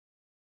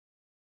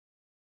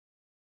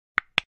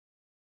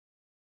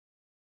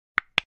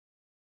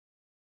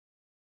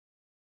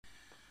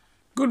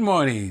Good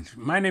morning.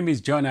 My name is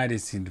John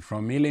Addison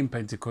from Healing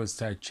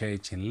Pentecostal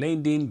Church in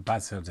Leyden,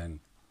 Basildon.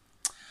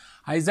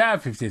 Isaiah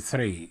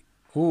 53,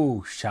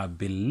 who shall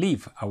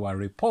believe our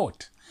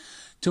report,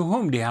 to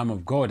whom the arm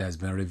of God has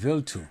been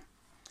revealed to?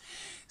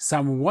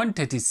 Psalm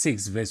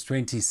 136 verse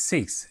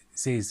 26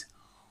 says,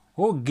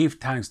 Oh, give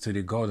thanks to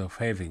the God of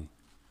heaven,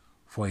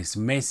 for his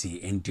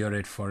mercy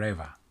endureth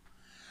forever.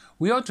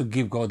 We ought to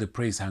give God the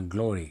praise and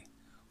glory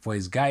for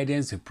his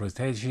guidance, his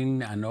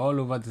protection, and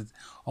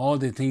all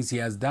the things he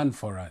has done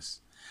for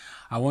us.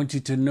 I want you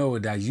to know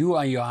that you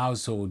and your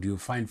household, you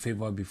find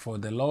favor before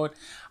the Lord,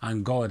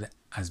 and God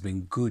has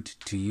been good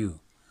to you.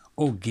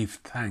 Oh,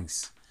 give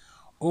thanks.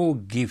 Oh,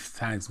 give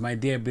thanks. My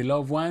dear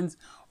beloved ones,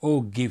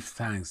 oh, give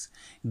thanks.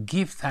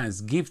 Give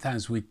thanks. Give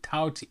thanks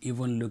without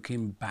even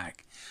looking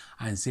back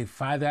and say,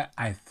 Father,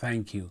 I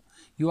thank you.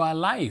 You are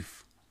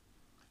alive,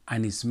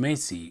 and his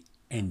mercy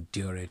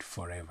endureth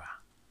forever.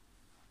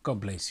 God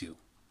bless you.